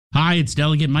Hi, it's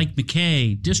Delegate Mike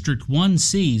McKay, District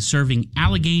 1C, serving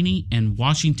Allegheny and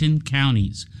Washington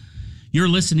counties. You're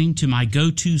listening to my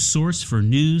go-to source for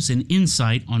news and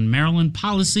insight on Maryland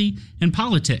policy and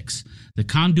politics, the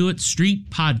Conduit Street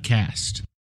Podcast.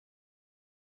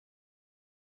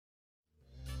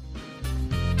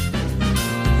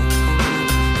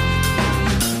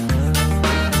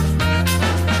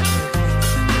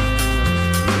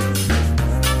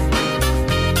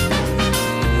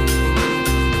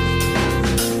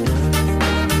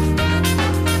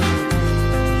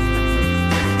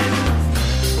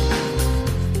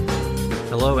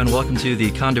 Hello and welcome to the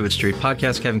Conduit Street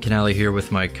Podcast. Kevin Canale here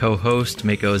with my co-host,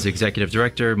 Mako's Executive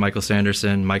Director, Michael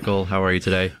Sanderson. Michael, how are you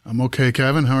today? I'm okay,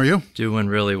 Kevin. How are you? Doing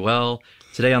really well.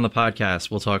 Today on the podcast,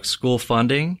 we'll talk school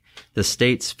funding, the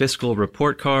state's fiscal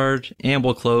report card, and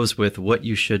we'll close with what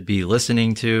you should be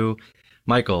listening to.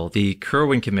 Michael, the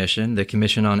Kirwan Commission, the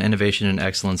Commission on Innovation and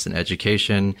Excellence in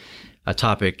Education, a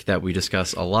topic that we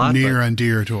discuss a lot. Near and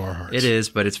dear to our hearts. It is,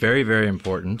 but it's very, very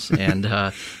important. And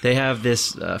they have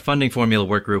this funding formula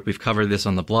work group. We've covered this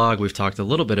on the blog. We've talked a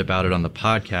little bit about it on the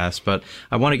podcast, but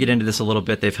I want to get into this a little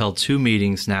bit. They've held 2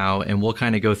 meetings now, and we'll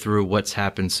kind of go through what's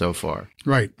happened so far.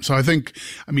 Right. So I think,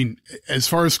 as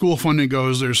far as school funding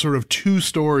goes, there's sort of 2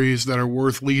 stories that are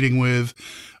worth leading with.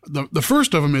 The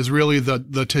first of them is really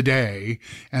the today,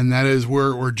 and that is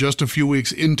we're just a few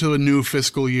weeks into a new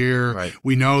fiscal year. Right.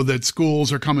 We know that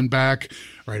schools are coming back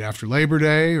right after Labor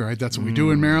Day, right? That's what we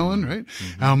do in Maryland, right?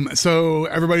 Mm-hmm. So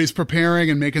everybody's preparing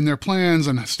and making their plans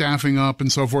and staffing up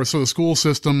and so forth. So the school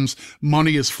systems,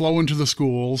 money is flowing to the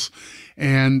schools.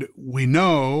 And we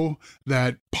know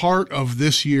that part of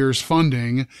this year's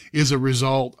funding is a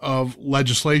result of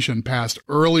legislation passed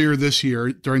earlier this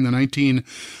year during the 19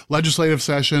 legislative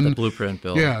session. The Blueprint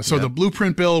Bill. Yeah. So the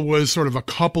Blueprint Bill was sort of a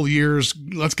couple years.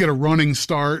 Let's get a running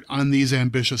start on these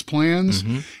ambitious plans.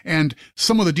 Mm-hmm. And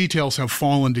some of the details have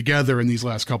fallen together in these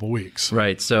last couple weeks.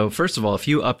 Right. So first of all, a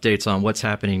few updates on what's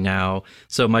happening now.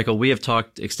 So Michael, we have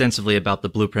talked extensively about the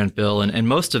Blueprint Bill, and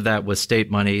most of that was state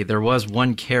money. There was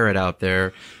one carrot out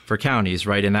there for counties,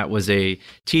 right? And that was a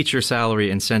teacher salary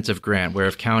incentive grant, where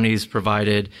if counties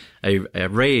provided a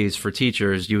raise for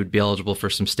teachers, you would be eligible for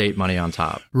some state money on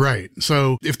top. Right.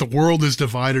 So if the world is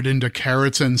divided into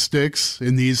carrots and sticks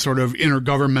in these sort of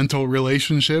intergovernmental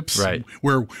relationships, right,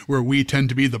 where we tend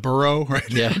to be the borough, right?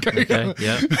 Yeah. Okay.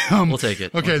 Yeah. We'll take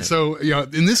it. Okay. So,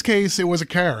 in this case, it was a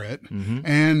carrot. Mm-hmm.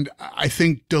 And I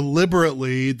think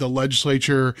deliberately the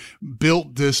legislature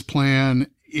built this plan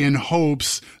in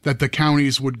hopes that the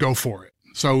counties would go for it.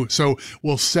 So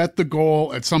we'll set the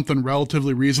goal at something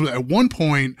relatively reasonable. At one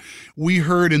point, we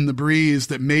heard in the breeze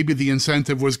that maybe the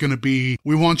incentive was going to be,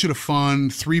 we want you to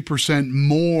fund 3%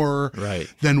 more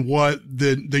than what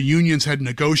the unions had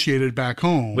negotiated back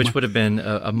home. Which would have been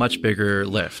a much bigger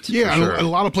lift. Yeah. Sure. And a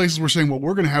lot of places were saying, well,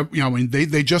 we're going to have,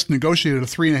 they just negotiated a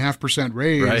 3.5%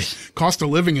 raise. Right. Cost of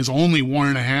living is only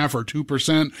 1.5% or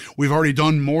 2%. We've already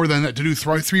done more than that. To do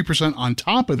 3% on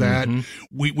top of that,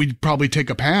 we'd probably take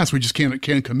a pass. We just can't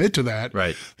commit to that.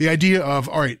 Right. The idea of,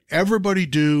 all right, everybody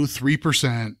do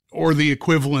 3%. Or the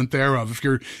equivalent thereof.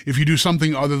 If you do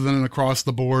something other than an across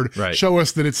the board, show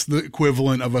us that it's the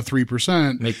equivalent of a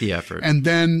 3%. Make the effort. And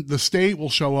then the state will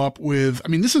show up with,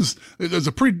 there's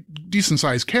a pretty decent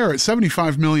sized carrot,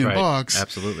 $75 million bucks.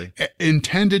 Absolutely.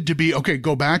 Intended to be, okay,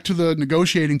 go back to the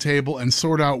negotiating table and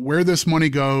sort out where this money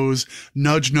goes.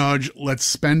 Nudge, nudge. Let's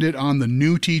spend it on the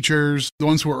new teachers, the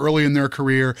ones who are early in their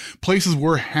career, places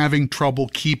we're having trouble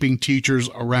keeping teachers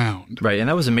around. Right. And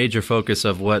that was a major focus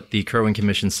of what the Kirwan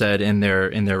Commission said in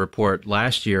their report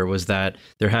last year, was that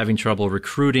they're having trouble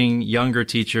recruiting younger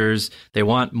teachers. They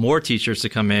want more teachers to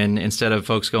come in instead of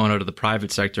folks going out to the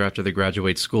private sector after they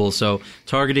graduate school. So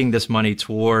targeting this money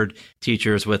toward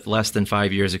teachers with less than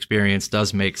 5 years experience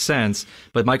does make sense.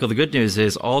 But Michael, the good news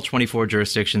is all 24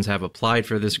 jurisdictions have applied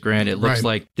for this grant. It looks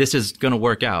like this is going to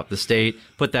work out. The state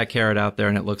put that carrot out there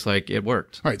and it looks like it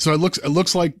worked. All right. So it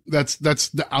looks like that's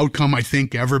the outcome I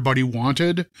think everybody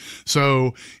wanted.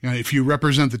 So if you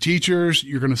represent the teachers,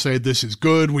 you're going to say this is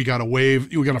good. We got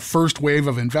a first wave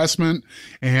of investment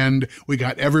and we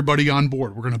got everybody on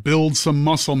board. We're going to build some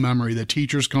muscle memory that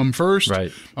teachers come first.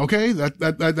 Right. Okay.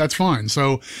 That's fine.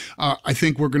 So, I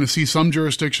think we're going to see some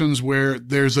jurisdictions where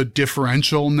there's a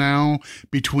differential now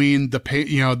between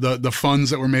the funds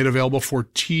that were made available for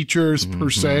teachers per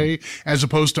se, as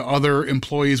opposed to other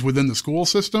employees within the school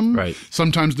system. Right.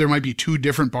 Sometimes there might be 2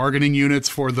 different bargaining units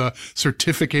for the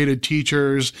certificated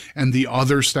teachers and the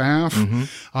other staff.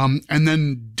 And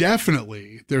then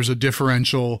definitely there's a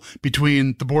differential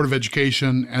between the Board of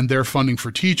Education and their funding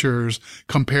for teachers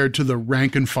compared to the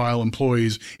rank and file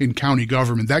employees in county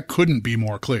government. That couldn't be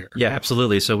more clear. Yeah,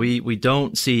 absolutely. So we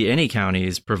don't see any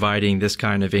counties providing this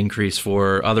kind of increase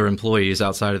for other employees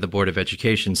outside of the Board of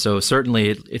Education. So certainly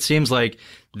it seems like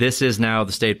this is now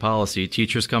the state policy.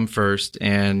 Teachers come first,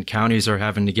 and counties are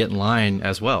having to get in line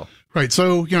as well. Right.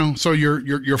 So, so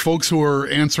your folks who are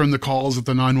answering the calls at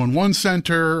the 911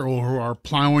 center or who are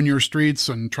plowing your streets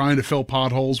and trying to fill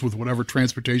potholes with whatever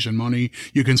transportation money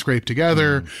you can scrape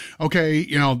together. Okay.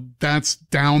 That's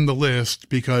down the list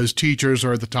because teachers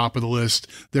are at the top of the list.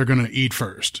 They're going to eat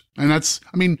first. And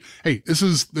hey, this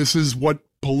is what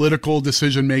political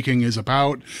decision making is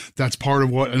about. That's part of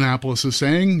what Annapolis is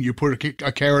saying. You put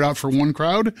a carrot out for one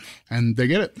crowd and they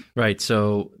get it. Right.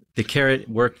 So the carrot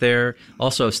worked there.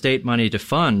 Also, state money to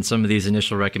fund some of these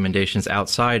initial recommendations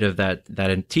outside of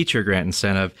that teacher grant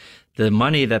incentive. The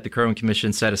money that the Kirwan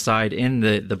Commission set aside in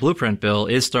the blueprint bill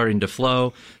is starting to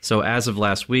flow. So as of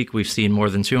last week, we've seen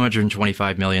more than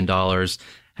 $225 million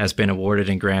has been awarded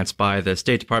in grants by the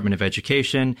State Department of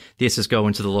Education. This is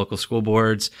going to the local school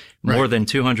boards. More than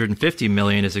 $250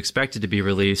 million is expected to be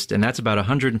released, and that's about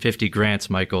 150 grants,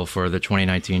 Michael, for the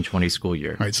 2019-20 school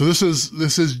year. Right. So this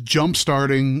is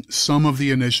jump-starting some of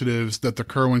the initiatives that the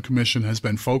Kirwan Commission has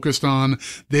been focused on.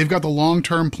 They've got the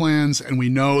long-term plans, and we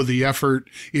know the effort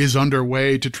is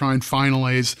underway to try and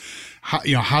finalize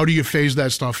how do you phase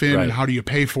that stuff in and how do you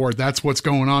pay for it? That's what's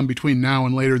going on between now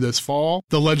and later this fall.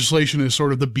 The legislation is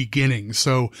sort of the beginning.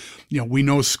 So, we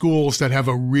know schools that have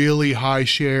a really high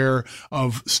share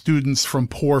of students from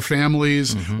poor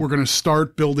families. We're going to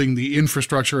start building the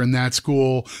infrastructure in that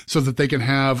school so that they can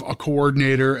have a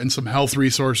coordinator and some health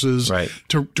resources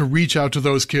to reach out to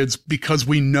those kids because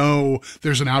we know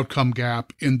there's an outcome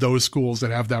gap in those schools that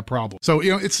have that problem. So,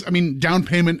 down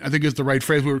payment, I think is the right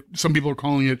phrase. Some people are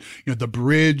calling it, the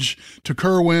bridge to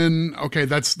Kirwan. Okay,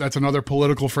 that's another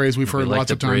political phrase we've heard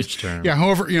lots of times. Term. Yeah,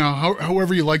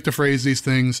 however you like to phrase these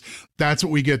things, that's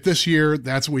what we get this year.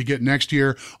 That's what we get next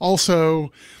year.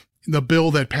 Also, the bill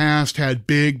that passed had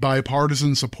big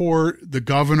bipartisan support. The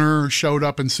governor showed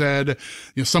up and said,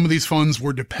 some of these funds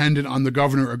were dependent on the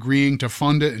governor agreeing to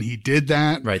fund it, and he did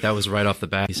that. Right, that was right off the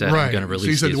bat. He said, I'm going to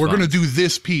release so he said, we're going to do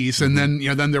this piece, and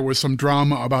then there was some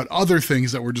drama about other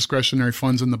things that were discretionary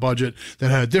funds in the budget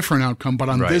that had a different outcome. But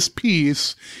on this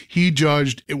piece, he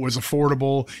judged it was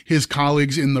affordable. His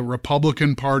colleagues in the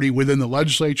Republican Party within the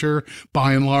legislature,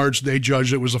 by and large, they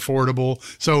judged it was affordable.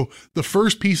 So the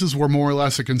first pieces were more or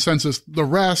less a consensus. The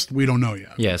rest, we don't know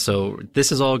yet. Yeah, so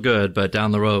this is all good, but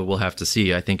down the road, we'll have to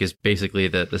see, I think, is basically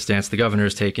the stance the governor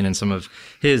has taken and some of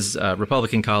his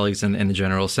Republican colleagues in the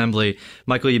General Assembly.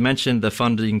 Michael, you mentioned the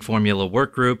funding formula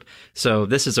work group. So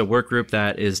this is a work group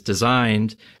that is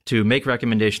designed to make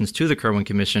recommendations to the Kirwan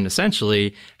Commission,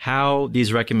 essentially how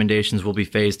these recommendations will be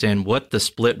phased in, what the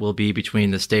split will be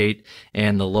between the state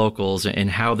and the locals,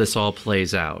 and how this all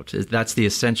plays out. That's the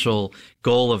essential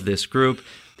goal of this group.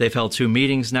 They've held 2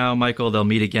 meetings now, Michael. They'll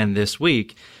meet again this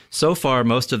week. So far,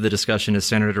 most of the discussion is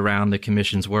centered around the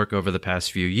commission's work over the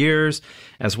past few years,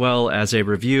 as well as a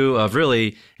review of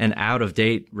really an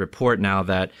out-of-date report now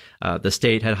that the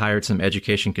state had hired some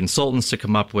education consultants to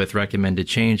come up with recommended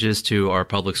changes to our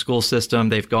public school system.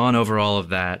 They've gone over all of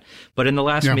that. But in the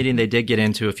last meeting, they did get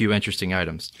into a few interesting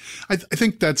items. I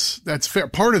think that's fair.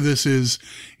 Part of this is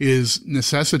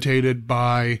necessitated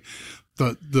by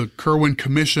the Kirwan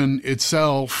Commission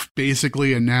itself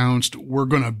basically announced we're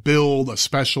going to build a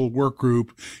special work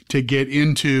group to get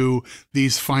into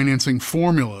these financing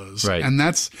formulas. Right. And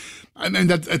that's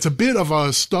a bit of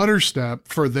a stutter step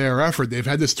for their effort. They've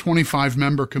had this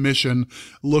 25-member commission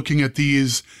looking at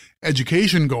these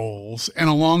education goals, and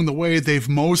along the way, they've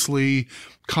mostly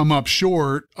come up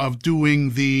short of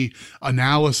doing the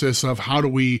analysis of how do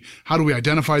we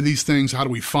identify these things, how do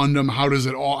we fund them, how does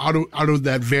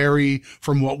that vary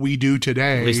from what we do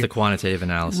today? At least the quantitative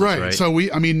analysis, right? So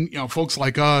folks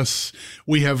like us,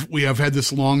 we have had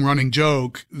this long running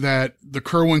joke that the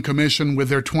Kirwan Commission, with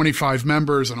their 25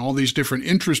 members and all these different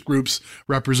interest groups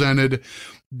represented,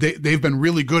 they've been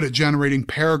really good at generating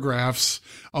paragraphs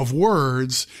of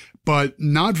words, but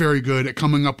not very good at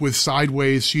coming up with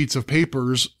sideways sheets of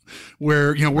papers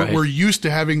where, we're used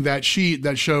to having that sheet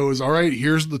that shows, all right,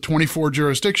 here's the 24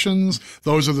 jurisdictions.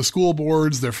 Those are the school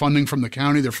boards. They're funding from the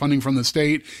county. They're funding from the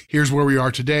state. Here's where we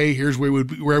are today. Here's where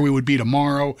we would be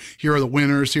tomorrow. Here are the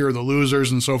winners. Here are the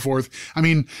losers, and so forth.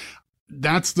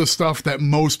 that's the stuff that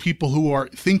most people who are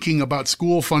thinking about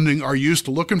school funding are used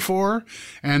to looking for.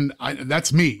 And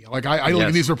that's me. Like I look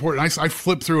at these reports and I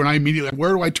flip through and I immediately,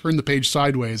 where do I turn the page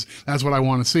sideways? That's what I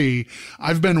want to see.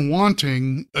 I've been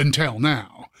wanting until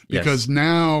now, because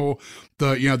now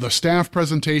the staff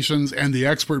presentations and the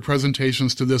expert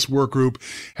presentations to this work group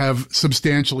have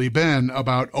substantially been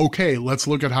about, okay, let's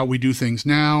look at how we do things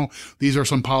now. These are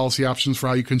some policy options for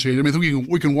how you can change. I mean,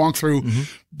 we can walk through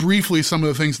briefly some of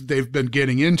the things that they've been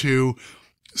getting into.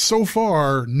 So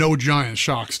far, no giant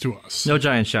shocks to us. No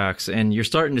giant shocks. And you're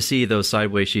starting to see those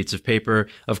sideways sheets of paper.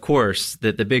 Of course,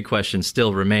 the big question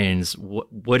still remains,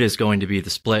 what is going to be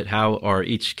the split? How are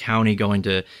each county going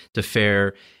to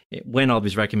fare when all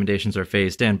these recommendations are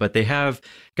phased in? But they have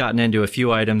gotten into a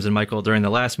few items. And Michael, during the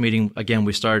last meeting, again,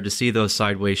 we started to see those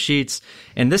sideways sheets.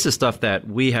 And this is stuff that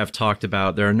we have talked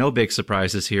about. There are no big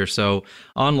surprises here. So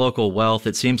on local wealth,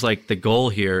 it seems like the goal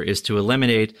here is to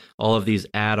eliminate all of these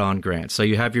add-on grants. So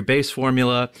you have your base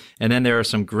formula, and then there are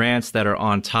some grants that are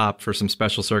on top for some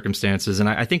special circumstances. And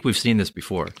I think we've seen this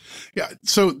before. Yeah.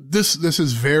 So this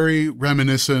is very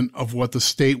reminiscent of what the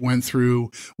state went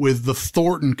through with the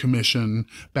Thornton Commission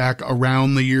back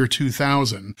around the year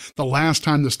 2000. The last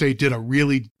time the state did a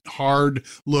really hard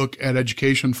look at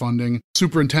education funding.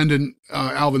 Superintendent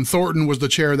Alvin Thornton was the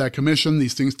chair of that commission.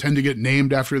 These things tend to get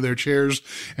named after their chairs.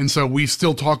 And so we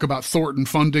still talk about Thornton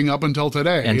funding up until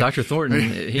today. And Dr. Thornton,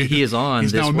 he is on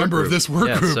He's this now a member of this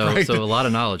work group, right? So a lot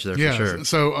of knowledge there for sure.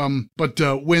 So, but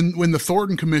when the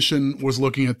Thornton Commission was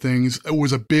looking at things, it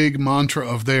was a big mantra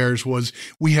of theirs was,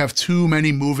 we have too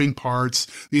many moving parts,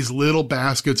 these little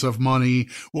baskets of money.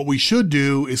 What we should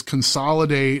do is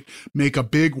consolidate, make a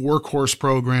big workhorse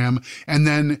program, and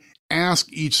then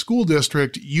ask each school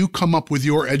district, you come up with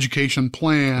your education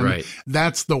plan. Right.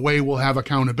 That's the way we'll have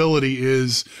accountability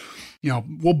is,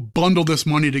 we'll bundle this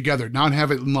money together, not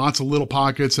have it in lots of little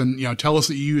pockets and, tell us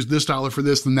that you use this dollar for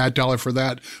this and that dollar for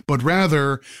that, but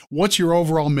rather, what's your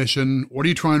overall mission? What are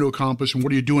you trying to accomplish? And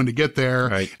what are you doing to get there?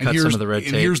 Right. And cut some of the red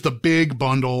tape. And here's the big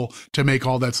bundle to make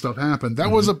all that stuff happen.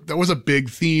 That was a big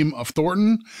theme of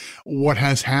Thornton. What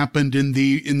has happened in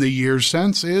the years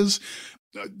since is,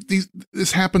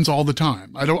 this happens all the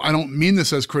time. I don't mean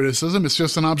this as criticism. It's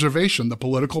just an observation. The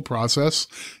political process,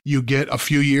 you get a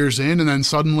few years in and then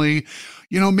suddenly,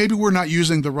 maybe we're not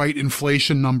using the right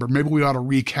inflation number. Maybe we ought to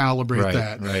recalibrate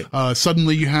that. Right.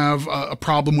 Suddenly you have a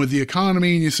problem with the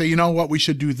economy and you say, you know what, we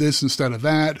should do this instead of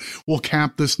that. We'll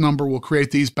cap this number. We'll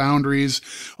create these boundaries.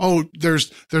 Oh,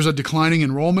 there's a declining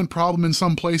enrollment problem in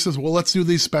some places. Well, let's do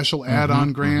these special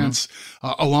add-on grants.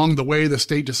 Along the way, the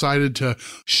state decided to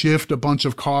shift a bunch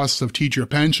of costs of teacher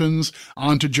pensions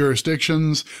onto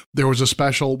jurisdictions. There was a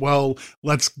special,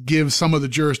 let's give some of the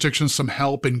jurisdictions some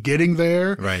help in getting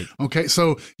there. Right. Okay.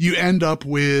 So you end up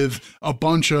with a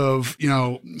bunch of,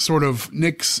 sort of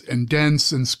nicks and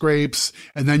dents and scrapes,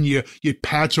 and then you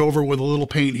patch over with a little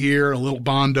paint here, a little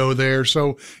Bondo there.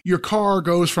 So your car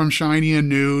goes from shiny and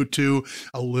new to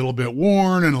a little bit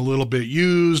worn and a little bit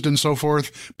used and so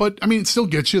forth. But I mean, it still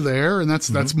gets you there. And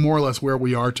that's more or less where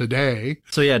we are today.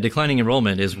 So yeah, declining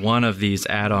enrollment is one of these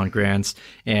add-on grants.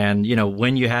 And,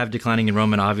 when you have declining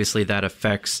enrollment, obviously that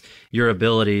affects your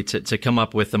ability to come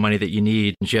up with the money that you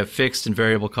need. You have fixed and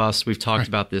variable costs. We've talked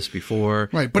about this before.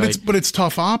 Right. But it's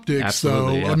tough optics.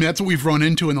 Absolutely, though. Yeah. I mean, that's what we've run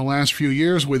into in the last few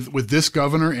years with this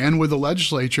governor and with the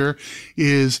legislature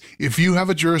is if you have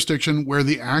a jurisdiction where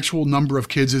the actual number of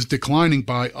kids is declining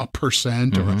by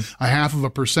 1% or a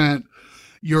 0.5%,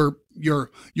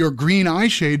 your green eye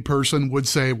shade person would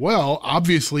say, well,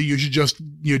 obviously you should just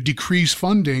decrease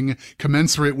funding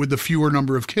commensurate with the fewer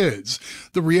number of kids.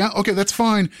 Okay, that's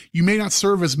fine. You may not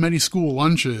serve as many school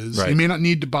lunches. Right. You may not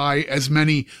need to buy as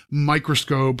many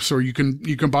microscopes, or you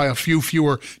can buy a few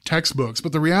fewer textbooks.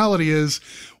 But the reality is,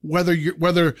 whether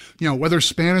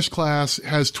Spanish class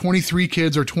has 23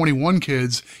 kids or 21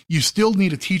 kids, you still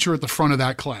need a teacher at the front of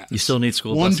that class. You still need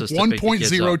school buses to pick the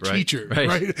kids 1.0 up, right? teacher,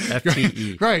 right?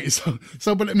 FTE. Right.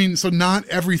 So not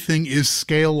everything is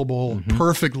scalable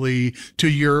perfectly to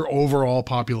your overall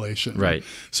population. Right.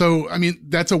 So, I mean,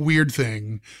 that's a weird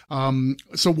thing.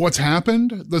 So what's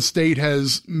happened? The state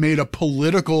has made a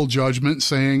political judgment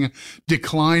saying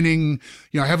declining,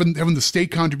 having the state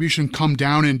contribution come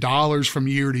down in dollars from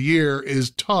year to year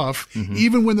is tough,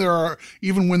 even when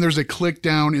there's a click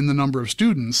down in the number of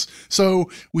students. So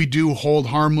we do hold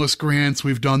harmless grants.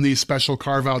 We've done these special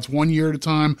carve outs 1 year at a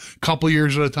time, couple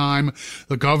years at a time. time.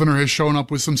 The governor has shown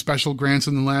up with some special grants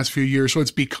in the last few years. So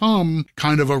it's become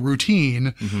kind of a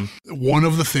routine. One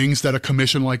of the things that a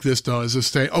commission like this does is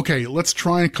say, okay, let's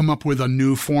try and come up with a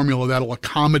new formula that'll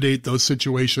accommodate those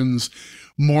situations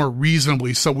more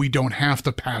reasonably so we don't have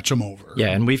to patch them over. Yeah,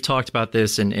 and we've talked about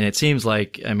this, and it seems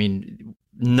like, I mean,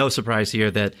 no surprise here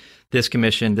that this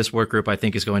commission, this work group, I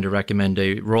think, is going to recommend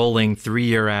a rolling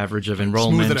 3-year average of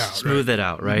enrollment. Smooth it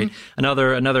out, right?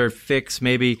 Another fix,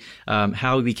 maybe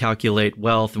how we calculate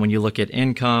wealth. When you look at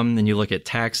income, then you look at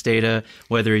tax data,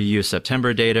 whether you use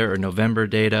September data or November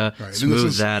data,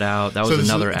 smooth that out. That was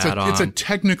another add-on. It's a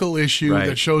technical issue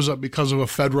that shows up because of a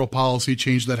federal policy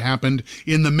change that happened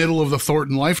in the middle of the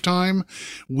Thornton lifetime.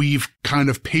 We've kind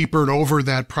of papered over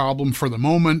that problem for the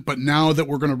moment, but now that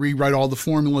we're going to rewrite all the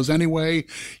formulas anyway,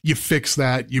 you fix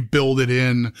that, you build it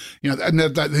in, and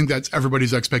I think that's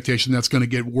everybody's expectation. That's going to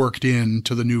get worked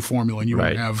into the new formula, and you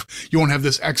won't have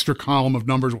this extra column of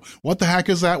numbers. What the heck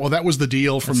is that? Well, that was the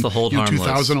deal from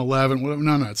 2011.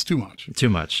 No, it's too much. Too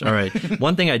much. All right.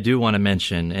 One thing I do want to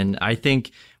mention, and I think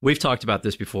we've talked about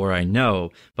this before, I know,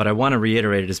 but I want to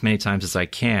reiterate it as many times as I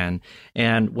can.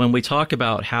 And when we talk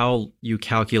about how you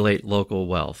calculate local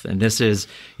wealth, and this is,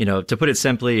 to put it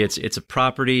simply, it's a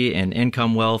property and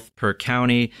income wealth per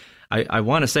county. I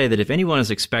want to say that if anyone is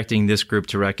expecting this group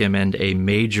to recommend a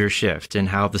major shift in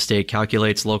how the state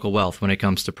calculates local wealth when it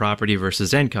comes to property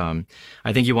versus income,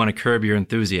 I think you want to curb your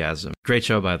enthusiasm. Great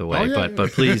show, by the way,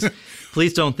 but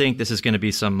please don't think this is going to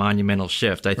be some monumental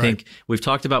shift. I think we've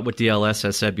talked about what DLS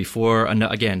has said before. And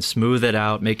again, smooth it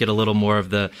out, make it a little more of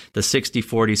the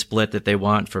 60-40 split that they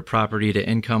want for property to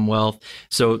income wealth.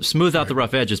 So smooth out the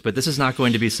rough edges, but this is not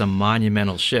going to be some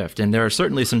monumental shift. And there are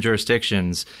certainly some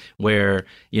jurisdictions where,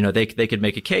 they could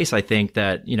make a case, I think,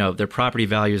 that, their property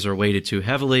values are weighted too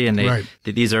heavily. And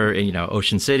these are,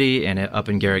 Ocean City, and up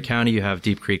in Garrett County, you have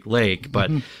Deep Creek Lake. But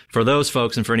for those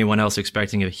folks and for anyone else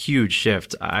expecting a huge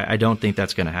shift, I don't think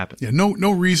that's going to happen. Yeah,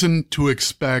 no reason to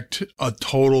expect a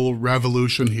total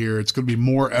revolution here. It's going to be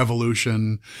more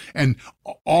evolution, and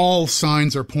all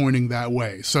signs are pointing that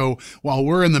way. So while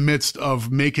we're in the midst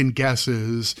of making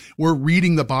guesses, we're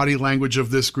reading the body language of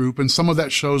this group, and some of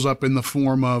that shows up in the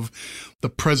form of the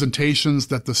presentations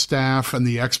that the staff and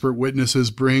the expert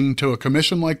witnesses bring to a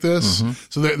commission like this.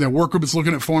 So their work group is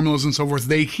looking at formulas and so forth.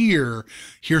 They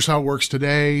here's how it works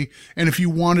today. And if you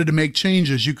wanted to make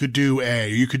changes, you could do A,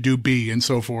 you could do B, and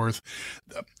so forth.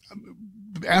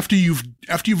 After you've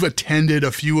attended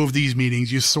a few of these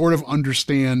meetings, you sort of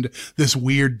understand this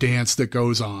weird dance that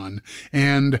goes on.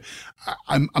 And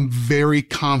I'm very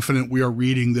confident we are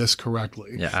reading this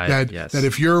correctly. That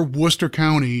if you're Worcester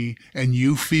County and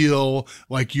you feel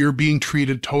like you're being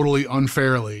treated totally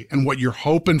unfairly, and what you're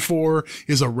hoping for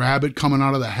is a rabbit coming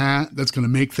out of the hat that's going to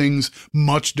make things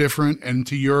much different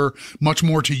and much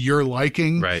more to your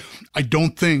liking, I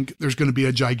don't think there's going to be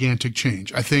a gigantic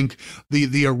change. I think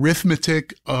the arithmetic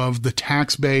of the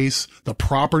tax base, the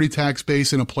property tax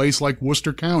base in a place like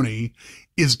Worcester County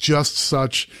is just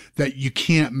such that you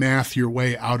can't math your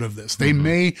way out of this. They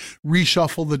may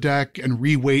reshuffle the deck and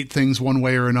reweight things one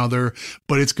way or another,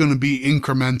 but it's going to be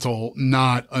incremental,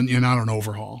 not an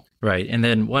overhaul. Right. And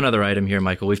then one other item here,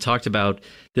 Michael, we've talked about,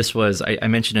 this was, I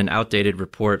mentioned an outdated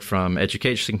report from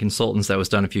education consultants that was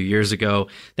done a few years ago.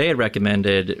 They had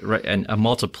recommended a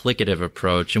multiplicative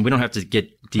approach, and we don't have to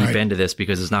get deep into this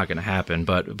because it's not going to happen,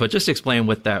 but just explain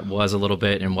what that was a little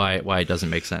bit and why it doesn't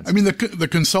make sense. I mean, the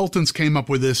consultants came up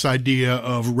with this idea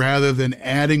of, rather than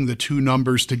adding the two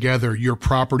numbers together, your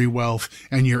property wealth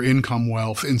and your income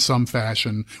wealth in some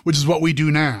fashion, which is what we do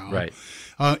now. Right.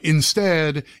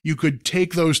 Instead, you could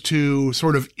take those two,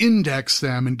 sort of index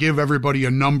them, and give everybody a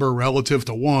number relative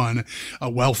to one. A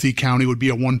wealthy county would be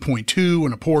a 1.2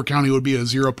 and a poor county would be a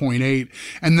 0.8.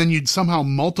 And then you'd somehow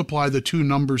multiply the two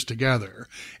numbers together.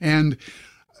 And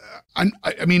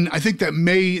I mean, I think that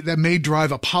may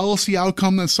drive a policy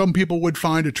outcome that some people would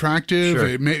find attractive. Sure.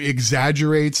 It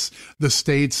exaggerates the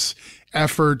state's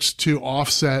efforts to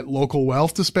offset local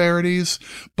wealth disparities,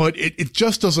 but it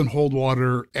just doesn't hold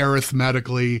water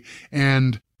arithmetically.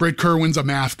 And Brett Kerwin's a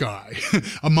math guy.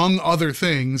 Among other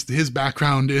things, his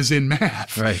background is in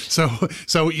math. Right. So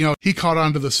he caught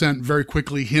on to the scent very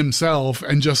quickly himself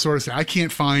and just sort of said, I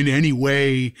can't find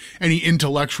any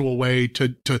intellectual way to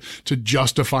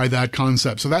justify that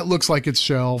concept. So that looks like it's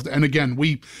shelved. And again,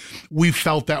 we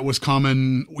felt that was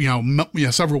coming,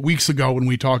 several weeks ago when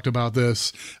we talked about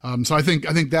this. So I think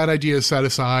that idea is set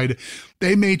aside.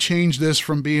 They may change this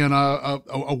from being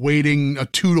a weighting, a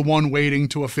 2-to-1 weighting,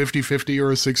 to a 50-50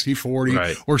 or a 60-40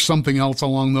 Right. or something else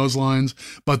along those lines.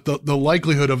 But the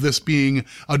likelihood of this being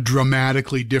a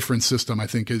dramatically different system, I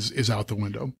think, is out the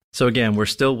window. So again, we're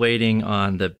still waiting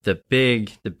on the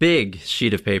big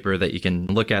sheet of paper that you can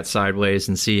look at sideways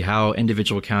and see how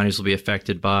individual counties will be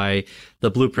affected by the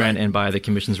blueprint and by the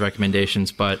commission's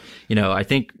recommendations. But, I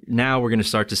think now we're going to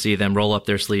start to see them roll up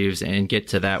their sleeves and get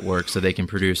to that work so they can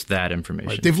produce that information.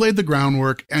 Right. They've laid the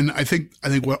groundwork. And I think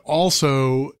what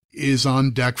also is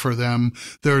on deck for them,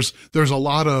 there's a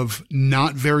lot of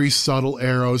not very subtle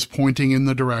arrows pointing in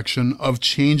the direction of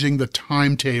changing the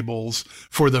timetables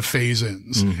for the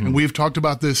phase-ins. Mm-hmm. And we've talked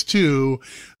about this too,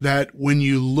 that when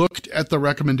you looked at the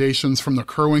recommendations from the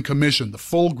Kerwin Commission, the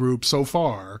full group so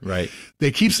far, right,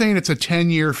 they keep saying it's a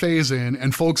 10-year phase-in,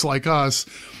 and folks like us,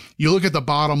 you look at the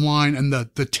bottom line and the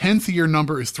 10th year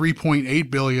number is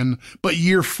 3.8 billion, but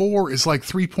year 4 is like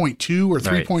 3.2 or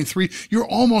 3.3. Right. You're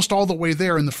almost all the way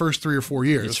there in the first 3 or 4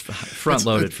 years. It's front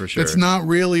loaded for sure. It's not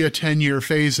really a 10-year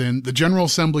phase in. The General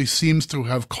Assembly seems to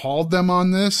have called them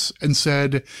on this and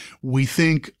said, we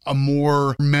think a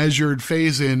more measured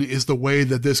phase in is the way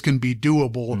that this can be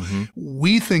doable. Mm-hmm.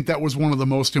 We think that was one of the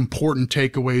most important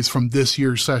takeaways from this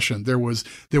year's session. There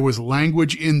was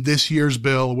language in this year's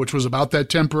bill, which was about that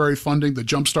temporary funding, the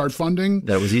Jumpstart funding.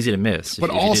 That was easy to miss. But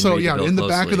also, in the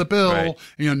back of the bill, right,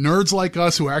 nerds like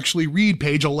us who actually read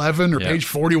page 11 or page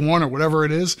 41 or whatever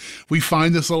it is, we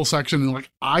find this little section and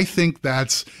I think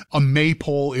that's a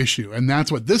maypole issue. And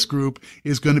that's what this group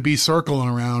is going to be circling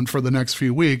around for the next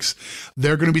few weeks.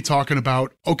 They're going to be talking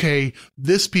about, okay,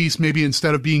 this piece, maybe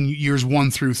instead of being years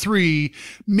 1 through 3,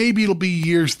 maybe it'll be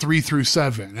years 3 through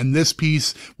 7. And this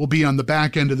piece will be on the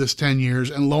back end of this 10 years.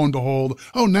 And lo and behold,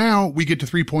 now we get to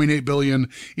 3.8 billion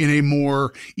in a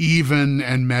more even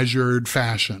and measured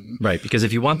fashion. Right. Because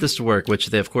if you want this to work,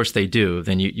 which of course they do,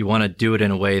 then you want to do it in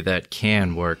a way that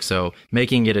can work. So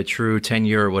making it a true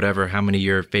 10-year or whatever, how many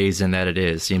year phase in that it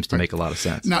is, seems to make a lot of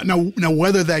sense. Now,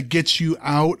 whether that gets you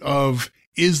out of,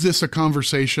 is this a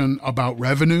conversation about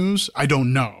revenues? I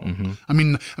don't know.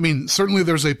 Mm-hmm. I mean, certainly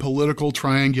there's a political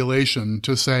triangulation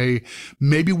to say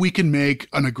maybe we can make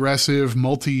an aggressive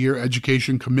multi-year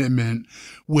education commitment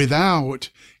without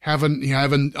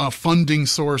having a funding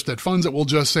source that funds it. We'll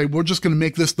just say, we're just going to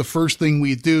make this the first thing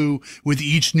we do with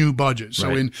each new budget.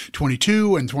 So in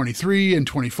 22 and 23 and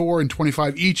 24 and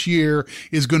 25, each year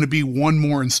is going to be one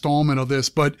more installment of this.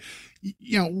 But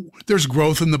there's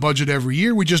growth in the budget every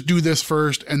year. We just do this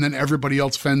first and then everybody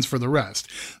else fends for the rest.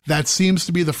 That seems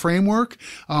to be the framework.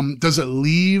 Does it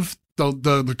leave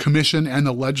the commission and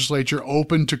the legislature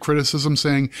open to criticism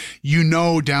saying,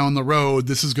 down the road,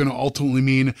 this is going to ultimately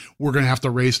mean we're going to have to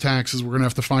raise taxes. We're going to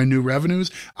have to find new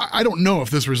revenues. I don't know if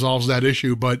this resolves that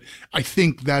issue, but I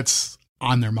think that's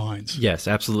on their minds. Yes,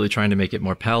 absolutely, trying to make it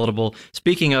more palatable.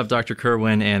 Speaking of Dr.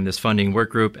 Kerwin and this funding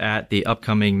work group, at the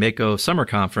upcoming MAKO Summer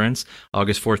Conference,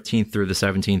 August 14th through the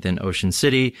 17th in Ocean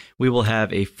City, we will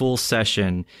have a full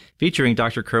session featuring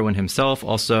Dr. Kerwin himself,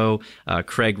 also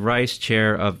Craig Rice,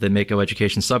 chair of the MAKO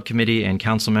Education Subcommittee and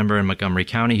council member in Montgomery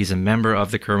County. He's a member of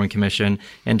the Kerwin Commission,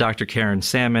 and Dr. Karen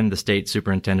Salmon, the state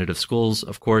superintendent of schools.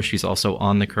 Of course, she's also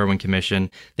on the Kerwin Commission.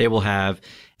 They will have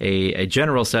a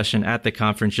general session at the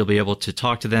conference. You'll be able to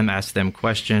talk to them, ask them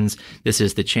questions. This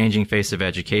is the Changing Face of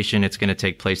Education. It's going to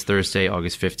take place Thursday,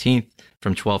 August 15th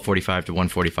from 12:45 to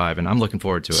 1:45, and I'm looking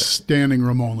forward to it. Standing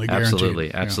room only, guaranteed. Absolutely.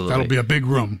 Yeah, that'll be a big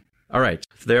room. All right.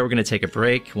 So there, we're going to take a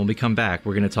break. When we come back,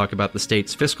 we're going to talk about the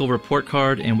state's fiscal report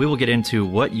card, and we will get into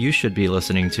what you should be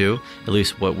listening to, at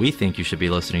least what we think you should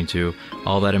be listening to.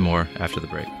 All that and more after the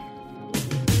break.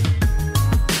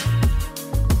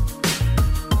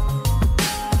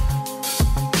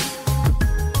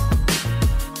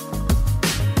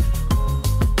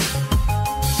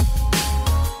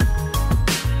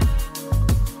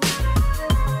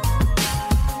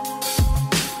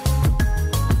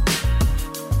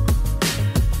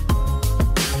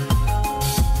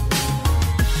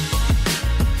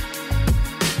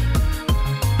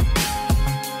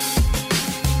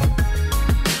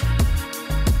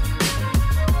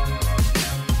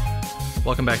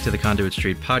 Welcome back to the Conduit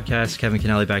Street podcast. Kevin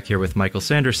Kennelly back here with Michael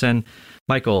Sanderson.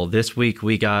 Michael, this week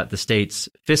we got the state's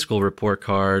fiscal report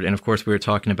card, and of course we were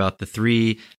talking about the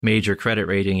 3 major credit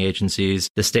rating agencies.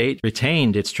 The state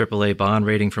retained its AAA bond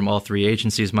rating from all 3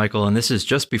 agencies, Michael, and this is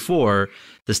just before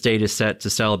the state is set to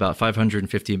sell about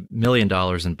 $550 million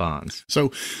in bonds.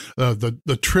 So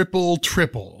the triple.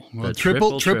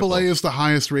 AAA is the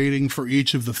highest rating for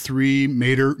each of the 3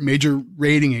 major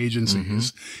rating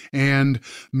agencies. Mm-hmm. And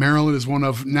Maryland is one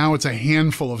of, now it's a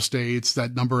handful of states.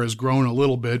 That number has grown a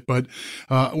little bit, but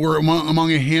we're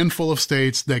among a handful of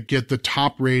states that get the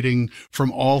top rating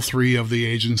from all three of the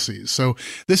agencies. So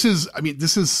this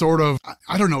is sort of,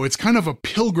 I don't know, it's kind of a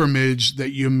pilgrimage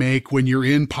that you make when you're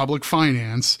in public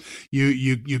finance.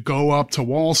 You go up to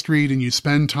Wall Street and you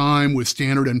spend time with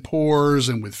Standard & Poor's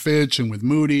and with Fitch and with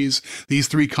Moody's, these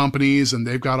three companies, and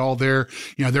they've got all their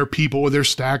people with their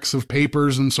stacks of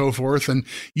papers and so forth. And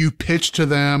you pitch to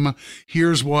them,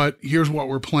 here's what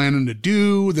we're planning to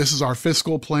do. This is our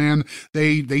fiscal plan.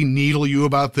 They needle you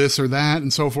about this or that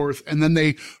and so forth. And then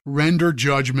they render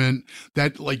judgment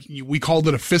that, like, we called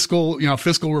it a fiscal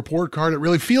report card. It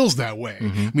really feels that way.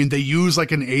 Mm-hmm. I mean, they use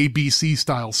like an ABC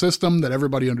style system that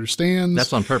everybody understands.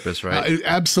 That's on purpose, right?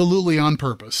 Absolutely on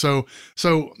purpose. So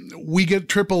we get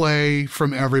AAA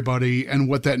from everybody. And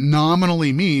what that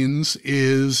nominally means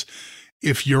is,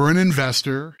 if you're an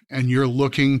investor and you're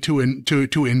looking to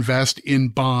invest in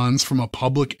bonds from a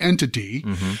public entity,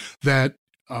 mm-hmm. that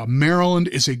Maryland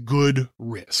is a good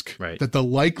risk. Right. That the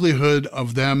likelihood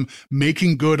of them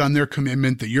making good on their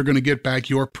commitment that you're going to get back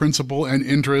your principal and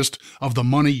interest of the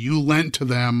money you lent to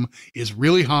them is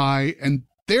really high. And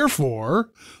therefore,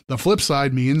 the flip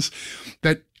side means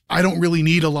that I don't really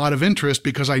need a lot of interest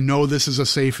because I know this is a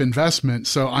safe investment.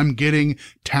 So I'm getting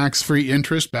tax-free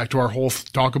interest, back to our whole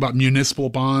talk about municipal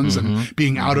bonds mm-hmm. and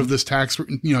being out of this tax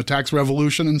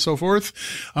revolution and so forth.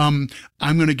 I'm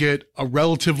going to get a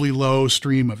relatively low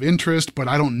stream of interest, but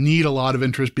I don't need a lot of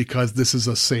interest because this is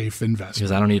a safe investment.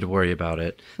 Because I don't need to worry about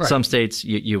it. Right. Some states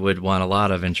you would want a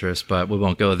lot of interest, but we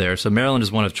won't go there. So Maryland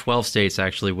is one of 12 states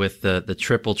actually with the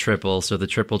triple, so the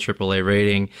triple AAA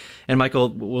rating. And Michael,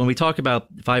 when we talk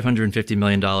about $550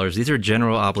 million. These are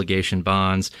general obligation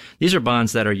bonds. These are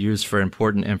bonds that are used for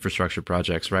important infrastructure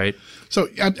projects, right? So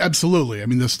absolutely. I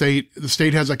mean, the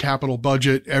state has a capital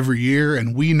budget every year,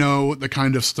 and we know the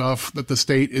kind of stuff that the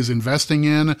state is investing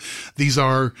in. These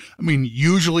are,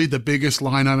 usually the biggest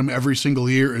line item every single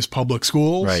year is public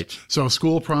schools. Right. So a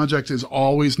school project is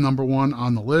always number one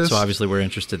on the list. So obviously we're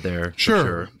interested there.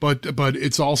 Sure. But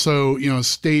it's also,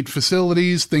 state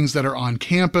facilities, things that are on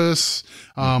campus,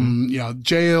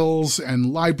 jails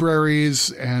and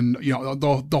libraries and,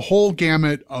 the whole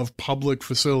gamut of public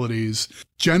facilities.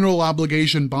 General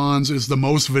obligation bonds is the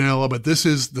most vanilla, but this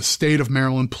is the state of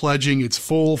Maryland pledging its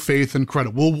full faith and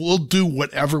credit. We'll do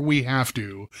whatever we have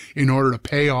to in order to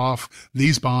pay off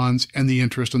these bonds and the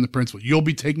interest and the principal. You'll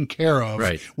be taken care of.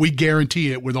 Right. We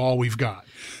guarantee it with all we've got.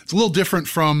 It's a little different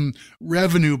from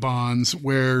revenue bonds,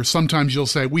 where sometimes you'll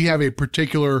say, we have a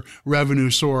particular revenue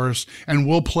source and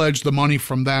we'll pledge the money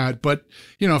from that. But,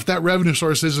 if that revenue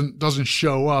source doesn't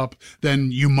show up,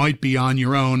 then you might be on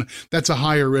your own. That's a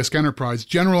higher risk enterprise.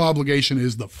 General obligation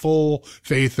is the full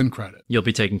faith and credit. You'll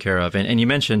be taken care of. And you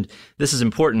mentioned this is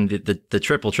important. The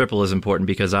triple is important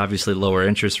because obviously lower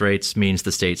interest rates means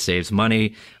the state saves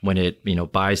money when it,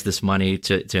 buys this money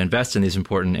to invest in these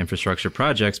important infrastructure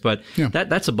projects. But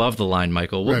that's above the line,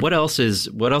 Michael. Right. What else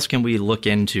can we look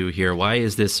into here? Why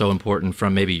is this so important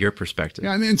from maybe your perspective?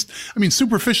 Yeah,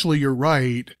 superficially, you're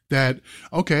right that,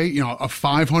 okay, a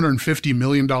 $550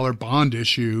 million bond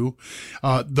issue,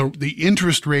 the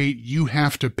interest rate you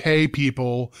have to pay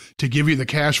people to give you the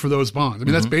cash for those bonds.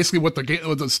 That's basically what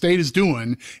the state is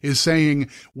doing, is saying,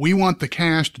 we want the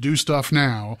cash to do stuff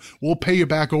now. We'll pay you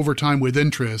back over time with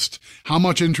interest. How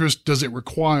much interest does it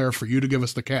require for you to give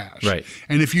us the cash? Right.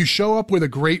 And if you show up with a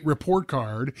great report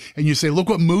card and you say, look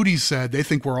what Moody's said, they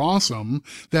think we're awesome,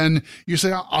 then you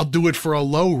say, I'll do it for a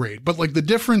low rate. But like the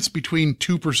difference between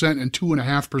 2% and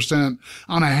 2.5%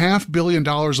 on $500 million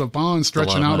of bonds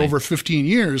stretching out over 15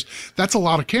 years, that's a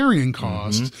lot of carrying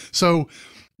costs. Mm-hmm. So,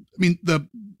 the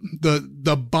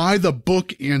by the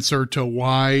book answer to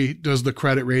why does the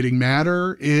credit rating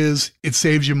matter is it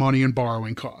saves you money in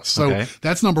borrowing costs. So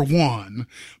that's number one.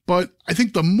 But I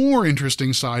think the more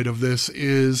interesting side of this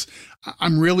is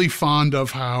I'm really fond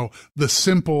of how the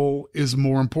simple is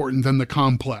more important than the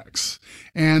complex.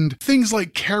 And things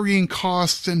like carrying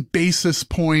costs and basis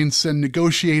points and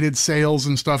negotiated sales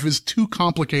and stuff is too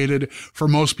complicated for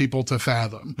most people to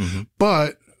fathom. Mm-hmm.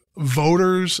 But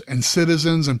voters and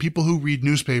citizens and people who read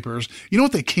newspapers,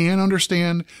 what they can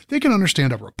understand? They can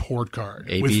understand a report card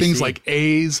with things like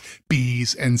A's,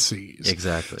 B's, and C's.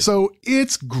 Exactly. So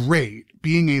it's great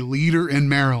being a leader in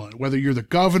Maryland, whether you're the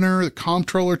governor, the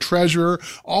comptroller, treasurer,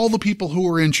 all the people who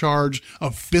are in charge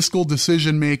of fiscal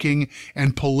decision making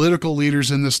and political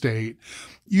leaders in the state.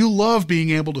 You love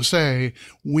being able to say,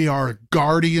 we are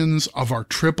guardians of our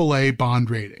AAA bond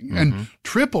rating. Mm-hmm. And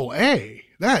AAA,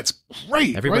 that's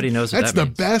Great. Everybody knows what that's that the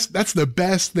means. best. That's the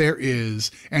best there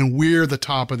is, and we're the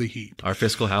top of the heap. Our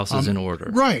fiscal house is in order.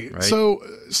 Right. So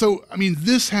I mean,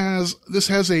 this has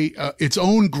a its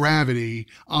own gravity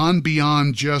on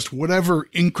beyond just whatever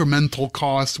incremental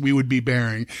costs we would be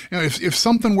bearing. You know, if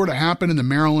something were to happen in the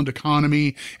Maryland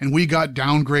economy and we got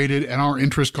downgraded and our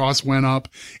interest costs went up,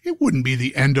 it wouldn't be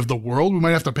the end of the world. We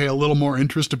might have to pay a little more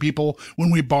interest to people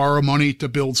when we borrow money to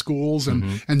build schools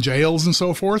and jails and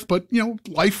so forth. But you know,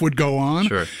 life would go on.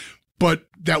 Sure. But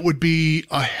that would be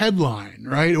a headline,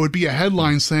 right? It would be a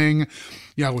headline saying,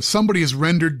 somebody has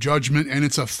rendered judgment and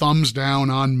it's a thumbs down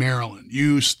on Maryland.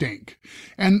 You stink.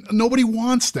 And nobody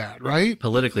wants that, right?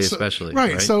 Politically, especially.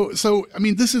 Right. So, I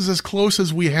mean, this is as close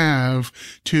as we have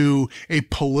to a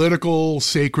political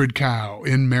sacred cow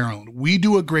in Maryland. We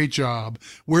do a great job.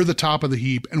 We're the top of the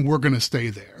heap and we're going to stay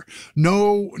there.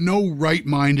 No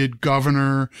right-minded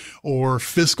governor or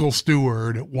fiscal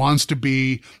steward wants to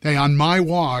be, hey, on my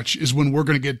watch is when we're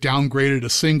going to get downgraded a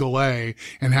single A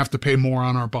and have to pay more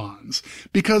on our bonds.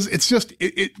 Because it's just,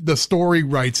 the story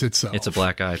writes itself. It's a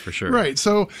black eye for sure. Right.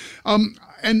 So,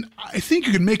 and I think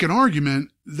you can make an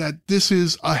argument that this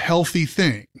is a healthy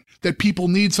thing, that people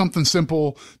need something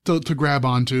simple to grab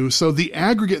onto. So the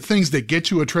aggregate things that get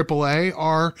you a AAA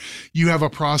are, you have a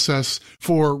process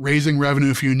for raising revenue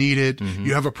if you need it. Mm-hmm.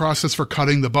 You have a process for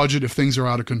cutting the budget if things are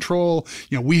out of control.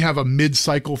 You know, we have a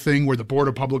mid-cycle thing where the Board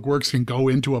of Public Works can go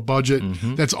into a budget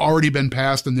that's already been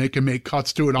passed and they can make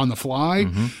cuts to it on the fly.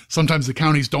 Sometimes the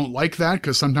counties don't like that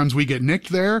because sometimes we get nicked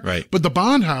there. Right. But the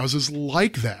bond houses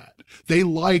like that. They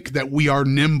like that we are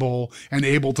nimble and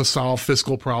able to solve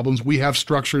fiscal problems. We have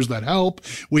structures that help.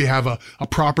 We have a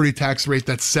property tax rate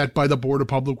that's set by the Board of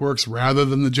Public Works rather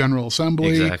than the General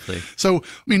Assembly. Exactly. So,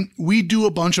 I mean, we do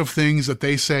a bunch of things that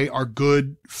they say are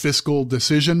good fiscal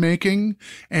decision making.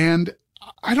 And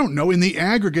I don't know, in the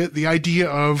aggregate, the idea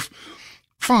of,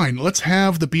 fine, let's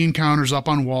have the bean counters up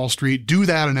on Wall Street, do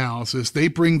that analysis. They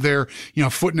bring their,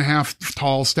 1.5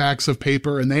 tall stacks of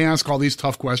paper and they ask all these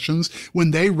tough questions. When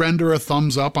they render a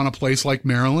thumbs up on a place like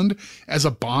Maryland, as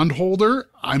a bondholder,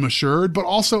 I'm assured, but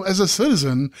also as a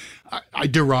citizen, I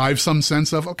derive some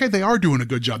sense of, okay, they are doing a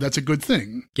good job. That's a good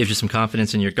thing. Gives you some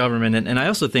confidence in your government. And I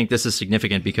also think this is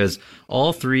significant because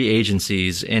all three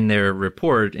agencies in their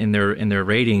report, in their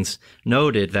ratings,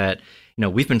 noted that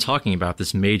we've been talking about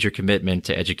this major commitment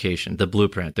to education, the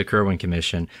blueprint, the Kirwan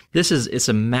Commission. It's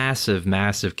a massive,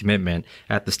 massive commitment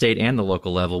at the state and the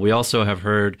local level. We also have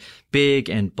heard big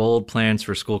and bold plans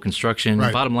for school construction.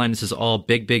 Right. Bottom line, this is all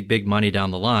big, big, big money down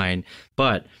the line.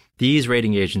 But these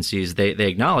rating agencies, they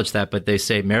acknowledge that, but they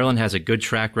say Maryland has a good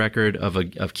track record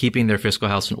of keeping their fiscal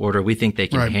house in order. We think they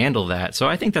can handle that. So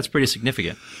I think that's pretty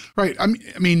significant. Right. I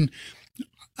mean,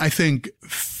 I think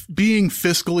being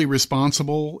fiscally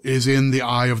responsible is in the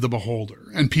eye of the beholder,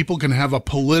 and people can have a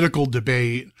political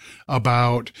debate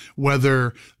about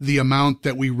whether the amount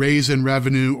that we raise in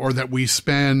revenue or that we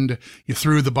spend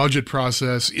through the budget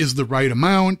process is the right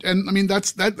amount. And I mean,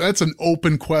 that's an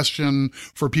open question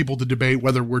for people to debate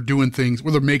whether we're doing things,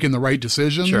 whether we're making the right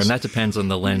decisions. Sure. And that depends on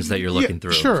the lens that you're looking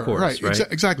through. Sure. Of course, right.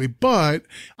 Exactly. But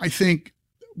I think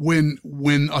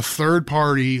when a third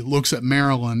party looks at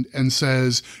Maryland and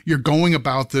says, you're going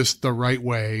about this the right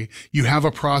way, you have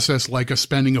a process like a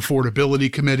spending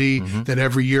affordability committee that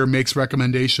every year makes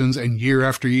recommendations, and year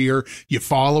after year you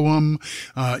follow them.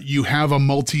 You have a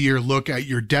multi-year look at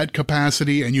your debt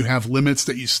capacity and you have limits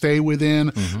that you stay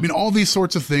within. I mean, all these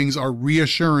sorts of things are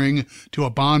reassuring to a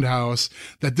bond house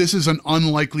that this is an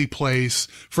unlikely place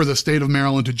for the state of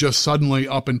Maryland to just suddenly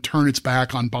up and turn its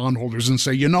back on bondholders and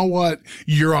say, you know what?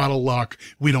 You're out of luck.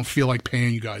 We don't feel like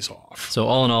paying you guys off. So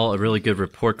all in all, a really good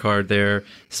report card there.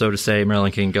 So to say,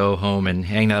 Maryland can go home and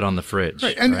hang that on the fridge.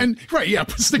 Right. And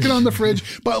stick it on the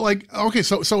fridge. But okay,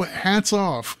 so hats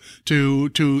off to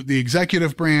the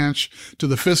executive branch, to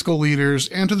the fiscal leaders,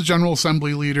 and to the General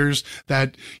Assembly leaders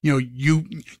that,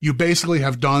 you basically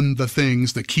have done the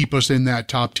things that keep us in that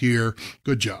top tier.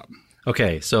 Good job.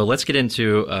 Okay, so let's get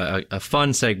into a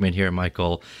fun segment here,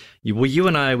 Michael. You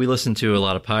and I, we listen to a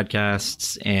lot of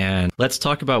podcasts, and let's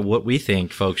talk about what we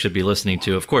think folks should be listening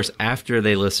to, of course, after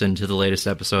they listen to the latest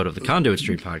episode of the Conduit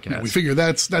Street podcast. We figure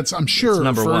that's I'm sure,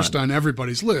 number first one on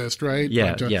everybody's list, right?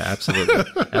 Yeah, absolutely.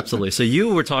 Absolutely. So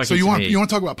you were talking so you to want me. You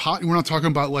want to talk about pot? We're not talking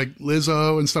about like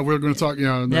Lizzo and stuff. We're going to talk,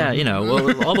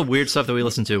 well, all the weird stuff that we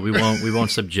listen to, we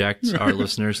won't subject our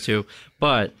listeners to,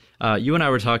 but you and I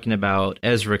were talking about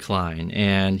Ezra Klein,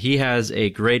 and he has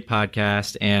a great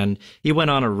podcast, and he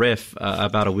went on a riff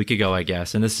about a week ago, I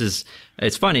guess. And this is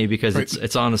It's funny because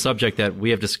it's on a subject that we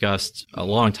have discussed a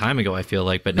long time ago, I feel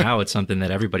like, but now it's something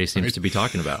that everybody seems to be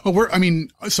talking about. Well,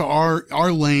 so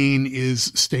our lane is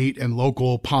state and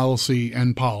local policy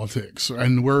and politics.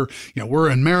 And we're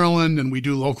in Maryland and we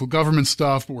do local government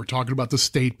stuff, but we're talking about the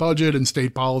state budget and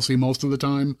state policy most of the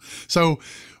time. So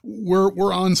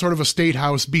we're on sort of a state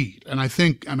house beat. And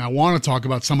I want to talk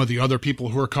about some of the other people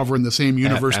who are covering the same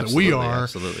universe that we are.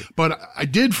 Absolutely. But I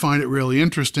did find it really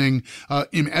interesting.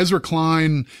 Ezra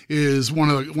Klein is one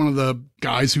of the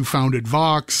guys who founded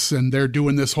Vox, and they're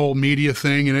doing this whole media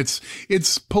thing, and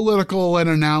it's political and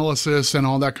analysis and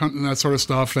all that sort of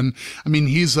stuff. And I mean,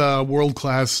 he's a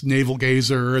world-class navel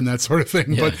gazer and that sort of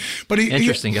thing. Yeah. But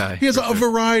interesting guy. He has a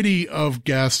variety of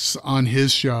guests on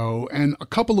his show. And a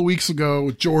couple of weeks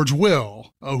ago, George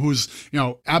Will, who's,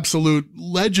 absolute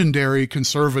legendary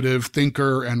conservative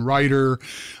thinker and writer,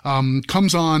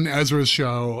 comes on Ezra's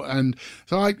show. And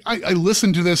so I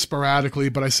listen to this sporadically,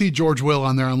 but I see George Will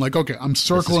on there. I'm like, okay, I'm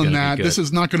circling that. This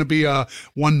is not going to be a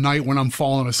one night when I'm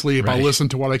falling asleep. Right. I'll listen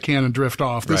to what I can and drift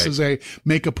off. This Right. is a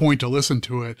make a point to listen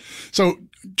to it. So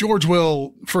George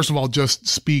Will, first of all, just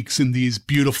speaks in these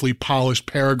beautifully polished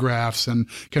paragraphs and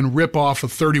can rip off a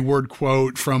 30-word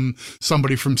quote from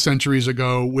somebody from centuries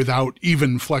ago without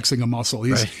even flexing a muscle.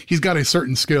 He's got a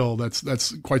certain skill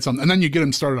that's quite something. And then you get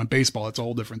him started on baseball. It's a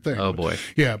whole different thing. Oh boy.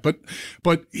 Yeah. But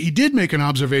he did make an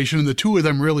observation, and the two of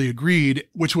them really agreed,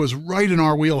 which was right in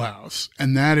our wheelhouse.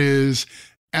 And that is,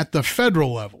 at the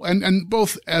federal level, and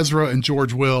both Ezra and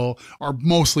George Will are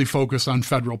mostly focused on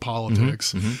federal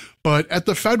politics. Mm-hmm. But at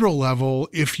the federal level,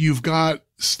 if you've got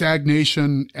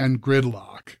stagnation and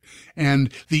gridlock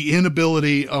and the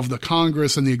inability of the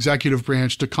Congress and the executive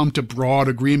branch to come to broad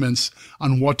agreements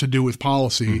on what to do with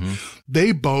policy,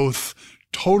 they both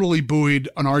totally buoyed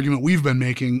an argument we've been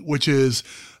making, which is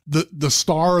the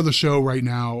star of the show right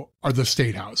now are the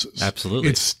state houses. Absolutely.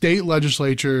 It's state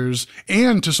legislatures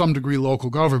and to some degree local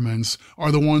governments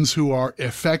are the ones who are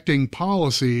effecting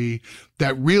policy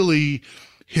that really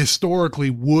historically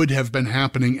would have been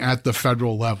happening at the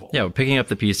federal level. Yeah, we're picking up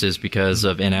the pieces because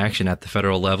of inaction at the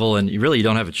federal level, and you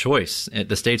don't have a choice.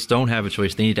 The states don't have a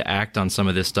choice. They need to act on some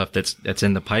of this stuff that's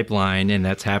in the pipeline, and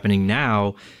that's happening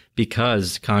now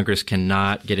because Congress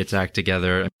cannot get its act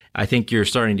together. I think you're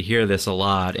starting to hear this a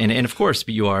lot. And of course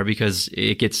you are, because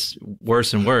it gets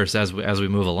worse and worse as we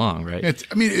move along, right?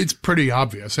 It's pretty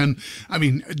obvious. And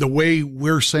the way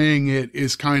we're saying it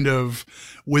is kind of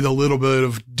with a little bit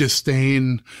of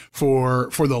disdain for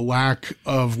the lack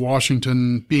of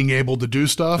Washington being able to do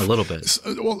stuff. A little bit.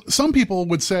 Well, some people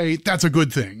would say that's a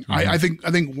good thing. Mm-hmm.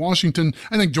 I think Washington,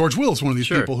 George Will is one of these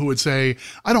people who would say,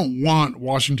 I don't want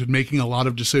Washington making a lot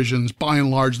of decisions. By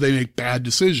and large, they make bad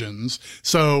decisions.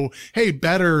 So, hey,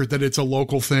 better that it's a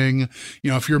local thing.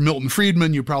 If you're Milton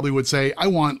Friedman, you probably would say, I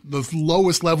want the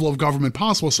lowest level of government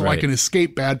possible so I can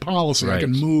escape bad policy. I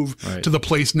can move to the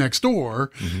place next door.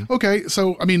 Mm-hmm. Okay.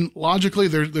 So, logically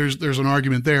there's an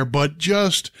argument there, but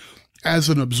just as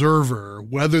an observer,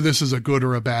 whether this is a good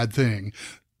or a bad thing,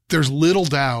 there's little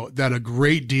doubt that a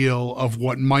great deal of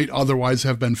what might otherwise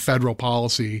have been federal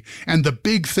policy and the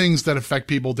big things that affect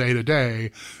people day to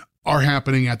day are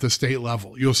happening at the state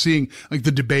level. You're seeing like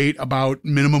the debate about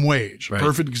minimum wage. Right.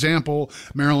 Perfect example.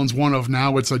 Maryland's one of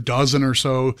now it's a dozen or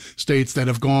so states that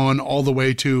have gone all the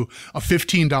way to a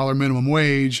 $15 minimum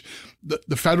wage.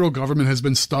 The federal government has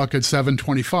been stuck at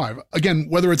 $7.25. Again,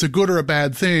 whether it's a good or a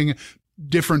bad thing,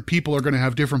 different people are going to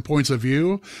have different points of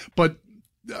view, but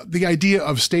the idea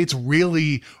of states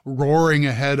really roaring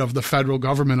ahead of the federal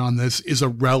government on this is a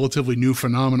relatively new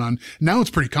phenomenon. Now it's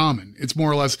pretty common. It's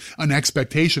more or less an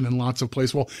expectation in lots of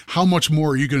places. Well, how much more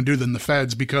are you going to do than the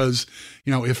feds? Because,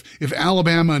 if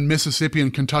Alabama and Mississippi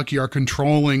and Kentucky are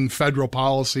controlling federal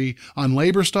policy on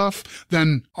labor stuff,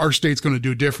 then our state's going to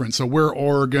do different. So we're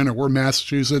Oregon or we're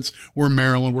Massachusetts, we're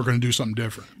Maryland, we're going to do something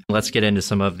different. Let's get into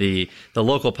some of the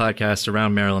local podcasts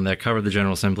around Maryland that cover the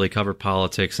General Assembly, cover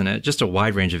politics, and just a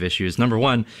wide range of issues. Number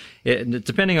one,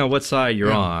 depending on what side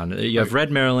you're on, you have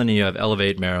Red Maryland and you have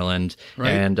Elevate Maryland.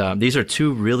 Right. And these are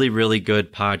two really, really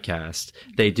good podcasts.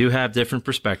 They do have different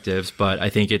perspectives, but I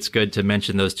think it's good to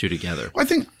mention those two together.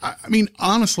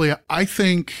 Honestly, I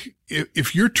think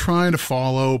if you're trying to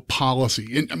follow policy,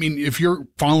 if you're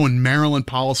following Maryland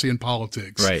policy and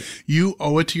politics, right, you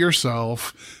owe it to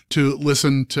yourself to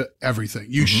listen to everything.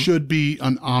 You should be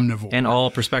an omnivore. And all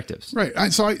perspectives. Right.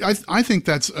 So I think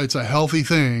it's a healthy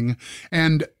thing.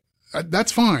 And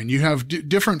that's fine. You have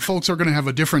different folks are going to have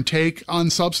a different take on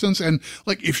substance. And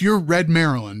like, if you're Red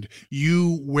Maryland,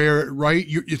 you wear it right.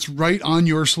 It's right on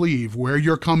your sleeve where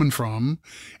you're coming from.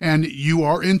 And you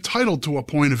are entitled to a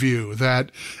point of view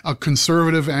that a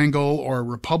conservative angle or a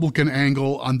Republican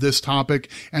angle on this topic,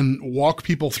 and walk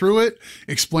people through it,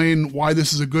 explain why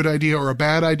this is a good idea or a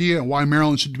bad idea and why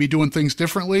Maryland should be doing things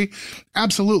differently.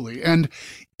 Absolutely. And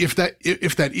if that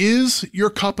is your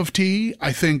cup of tea,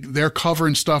 I think they're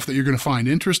covering stuff that you're going to find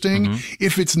interesting. Mm-hmm.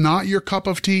 If it's not your cup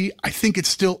of tea, I think it's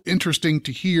still interesting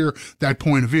to hear that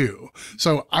point of view.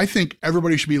 So I think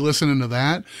everybody should be listening to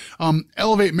that.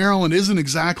 Elevate Maryland isn't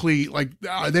exactly like,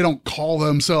 they don't call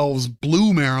themselves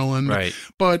Blue Maryland, right?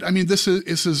 But I mean, this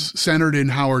is centered in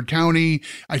Howard County.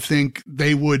 I think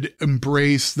they would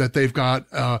embrace that they've got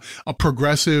a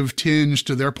progressive tinge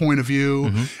to their point of view,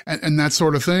 mm-hmm. and that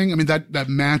sort of thing. I mean, that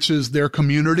matches their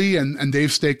community, and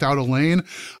they've staked out a lane.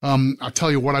 I'll tell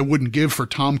you what, I wouldn't give for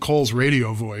Tom Cole's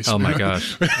radio voice. Oh my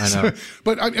gosh, I know.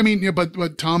 But I mean, yeah,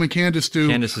 but Tom and Candace do.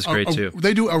 Candace is great too.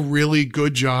 They do a really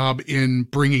good job in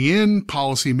bringing in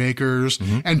policymakers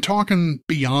mm-hmm. and talking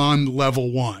beyond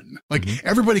level one. Like mm-hmm.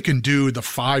 everybody can do the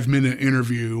 5-minute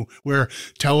interview where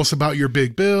tell us about your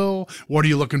big bill, what are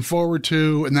you looking forward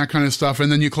to, and that kind of stuff.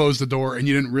 And then you close the door and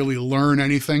you didn't really learn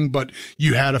anything, but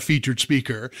you had a featured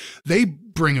speaker. They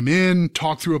bring them in,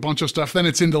 talk through a bunch of stuff. Then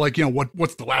it's into like,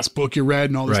 what's the last book you read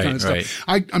and all this kind of stuff.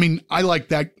 I mean, I like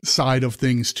that side of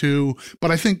things too,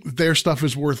 but I think their stuff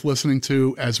is worth listening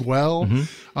to as well.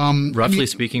 Mm-hmm. Roughly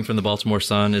Speaking from the Baltimore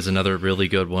Sun is another really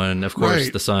good one. Of course,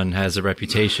 the Sun has a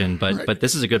reputation, but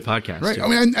this is a good podcast. Right. Too.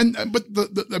 I mean, but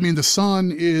the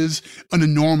Sun is an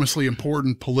enormously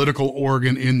important political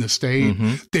organ in the state.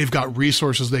 Mm-hmm. They've got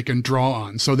resources they can draw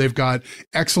on. So they've got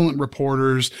excellent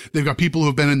reporters. They've got people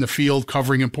who've been in the field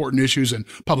covering important issues in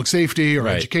public safety or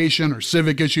education or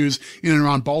civic issues in and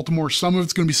around Baltimore. Some of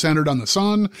it's going to be centered on the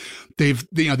Sun.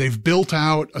 They've built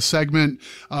out a segment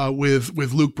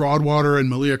with Luke Broadwater and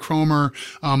Malia Cromer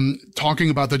talking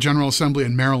about the General Assembly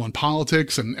and Maryland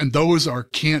politics, and those are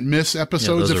can't miss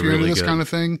episodes if you're into this kind of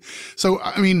thing. So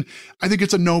I mean, I think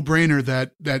it's a no-brainer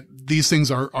that these things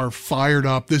are fired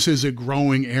up. This is a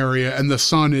growing area, and the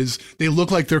Sun they look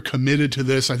like they're committed to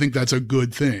this. I think that's a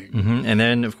good thing. Mm-hmm. And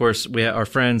then of course we have our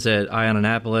friends at Eye on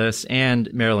Annapolis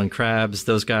and Maryland Crabs.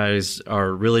 Those guys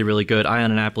are really, really good. Eye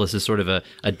on Annapolis is sort of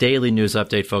a daily news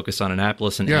update focused on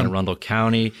Annapolis and Anne Arundel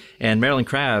County. And Maryland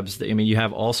Crabs, I mean, you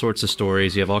have all sorts of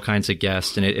stories. You have all kinds of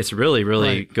guests, and it's really,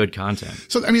 really good content.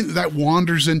 So, I mean, that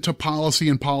wanders into policy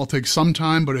and politics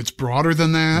sometime, but it's broader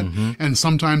than that. Mm-hmm. And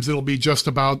sometimes it'll be just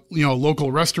about,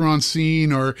 local restaurant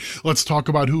scene, or let's talk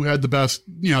about who had the best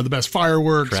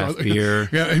fireworks. Craft beer.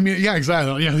 Yeah, I mean, yeah,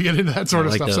 exactly. Yeah, get into that sort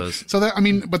of stuff. Those. So that, I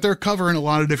mean, but they're covering a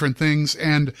lot of different things,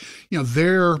 and,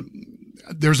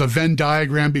 there's a Venn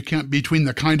diagram between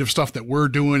the kind of stuff that we're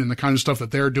doing and the kind of stuff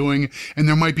that they're doing. And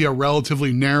there might be a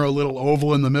relatively narrow little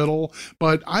oval in the middle,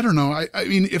 but I don't know. I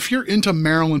mean, if you're into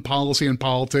Maryland policy and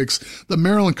politics, the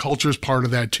Maryland culture is part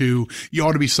of that too. You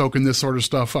ought to be soaking this sort of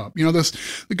stuff up.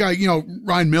 The guy,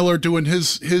 Ryan Miller doing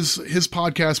his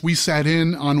podcast. We sat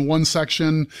in on one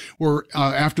section where,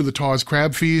 after the Taw's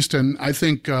Crab Feast. And I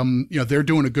think, they're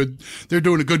doing a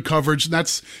good coverage.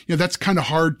 That's kind of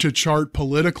hard to chart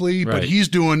politically, but he's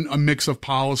doing a mix of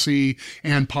policy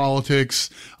and politics.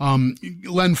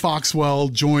 Len Foxwell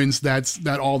joins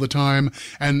that all the time.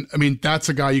 And I mean, that's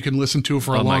a guy you can listen to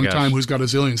for a long time who's got a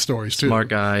zillion stories too. Smart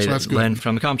guy. So that's good. Len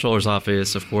from the Comptroller's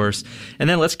Office, of course. And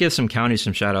then let's give some counties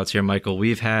some shout outs here, Michael.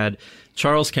 We've had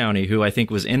Charles County, who I think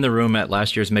was in the room at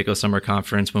last year's Mako Summer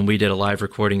Conference when we did a live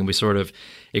recording, and we sort of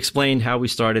explained how we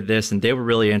started this, and they were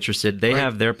really interested. They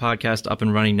have their podcast up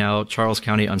and running now, Charles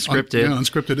County Unscripted.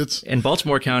 Unscripted. And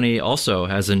Baltimore County also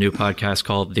has a new podcast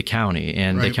called The County,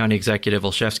 and the county executive,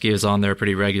 Olszewski, is on there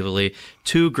pretty regularly.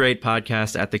 2 great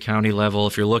podcasts at the county level.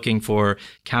 If you're looking for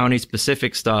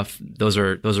county-specific stuff, those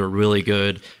are really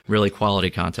good, really quality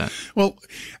content. Well,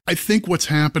 I think what's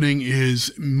happening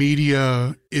is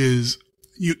media is...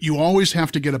 You always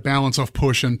have to get a balance of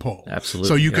push and pull. Absolutely.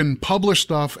 So you can publish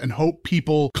stuff and hope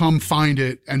people come find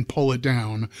it and pull it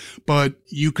down, but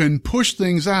you can push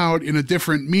things out in a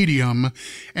different medium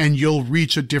and you'll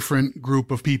reach a different group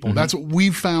of people. Mm-hmm. That's what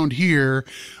we've found here.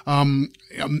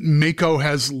 Mako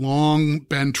has long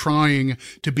been trying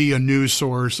to be a news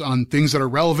source on things that are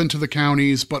relevant to the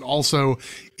counties, but also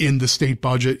in the state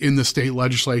budget, in the state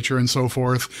legislature, and so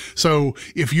forth. So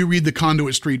if you read the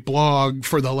Conduit Street blog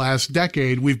for the last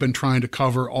decade, we've been trying to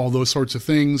cover all those sorts of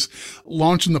things.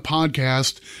 Launching the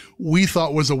podcast, we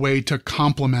thought was a way to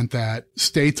complement that,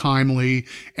 stay timely,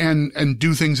 and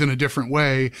do things in a different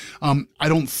way. I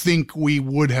don't think we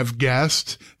would have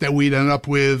guessed that we'd end up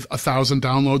with 1,000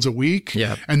 downloads a week,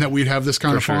 and that we'd have this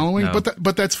kind of following. No.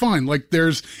 But that's fine. Like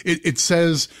it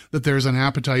says that there's an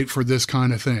appetite for this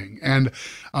kind of thing, and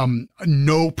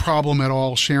no problem at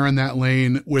all sharing that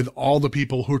lane with all the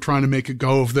people who are trying to make a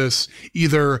go of this,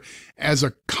 either as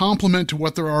a compliment to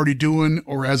what they're already doing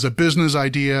or as a business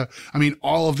idea. I mean,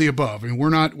 all of the above. I mean, we're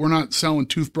not selling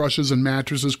toothbrushes and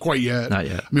mattresses quite yet. Not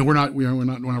yet. I mean, we're not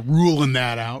ruling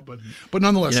that out, but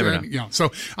nonetheless,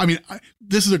 so I mean,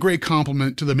 this is a great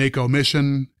compliment to the Mako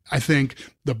mission. I think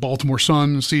the Baltimore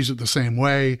Sun sees it the same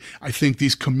way. I think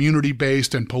these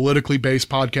community-based and politically based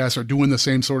podcasts are doing the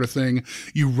same sort of thing.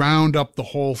 You round up the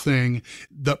whole thing.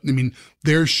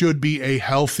 There should be a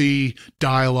healthy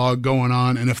dialogue going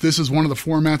on. And if this is one of the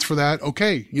formats for that,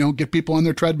 okay, get people on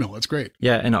their treadmill. It's great.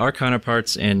 Yeah. And our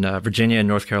counterparts in Virginia and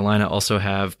North Carolina also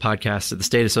have podcasts at the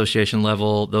state association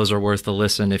level. Those are worth the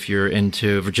listen if you're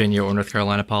into Virginia or North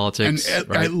Carolina politics.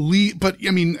 And at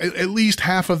least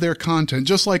half of their content,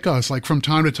 just like us, like from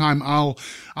time to time,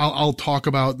 I'll talk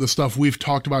about the stuff we've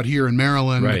talked about here in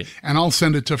Maryland, and I'll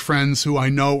send it to friends who I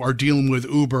know are dealing with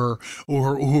Uber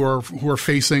or who are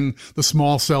facing the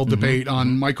small cell debate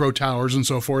on micro towers and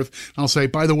so forth. And I'll say,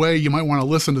 by the way, you might want to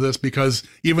listen to this because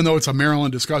even though it's a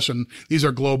Maryland discussion, these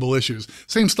are global issues.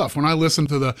 Same stuff. When I listen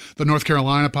to the North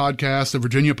Carolina podcast, the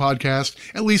Virginia podcast,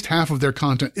 at least half of their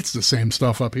content, it's the same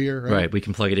stuff up here. Right. We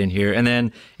can plug it in here. And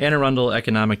then Anne Arundel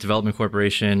Economic Development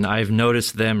Corporation, I've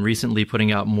noticed them recently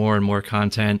putting out more and more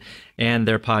content, and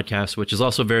their podcast, which is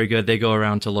also very good. They go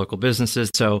around to local businesses.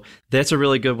 So that's a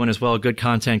really good one as well. Good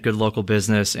content, good local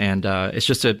business. And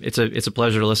it's a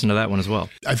pleasure to listen to that one as well.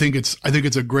 I think it's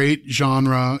a great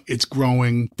genre. It's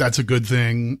growing. That's a good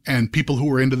thing. And people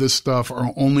who are into this stuff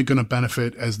are only going to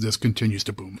benefit as this continues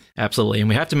to boom. Absolutely. And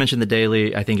we have to mention The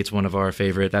Daily. I think it's one of our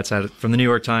favorite. That's from the New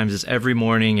York Times. It's every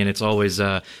morning, and it's always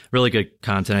really good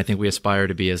content. I think we aspire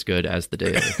to be as good as The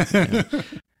Daily.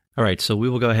 All right. So we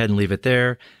will go ahead and leave it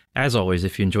there. As always,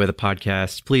 if you enjoy the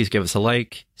podcast, please give us a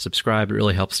like, subscribe. It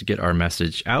really helps to get our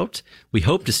message out. We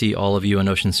hope to see all of you in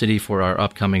Ocean City for our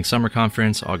upcoming summer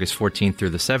conference, August 14th through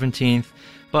the 17th.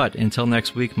 But until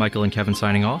next week, Michael and Kevin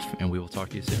signing off, and we will talk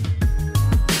to you soon.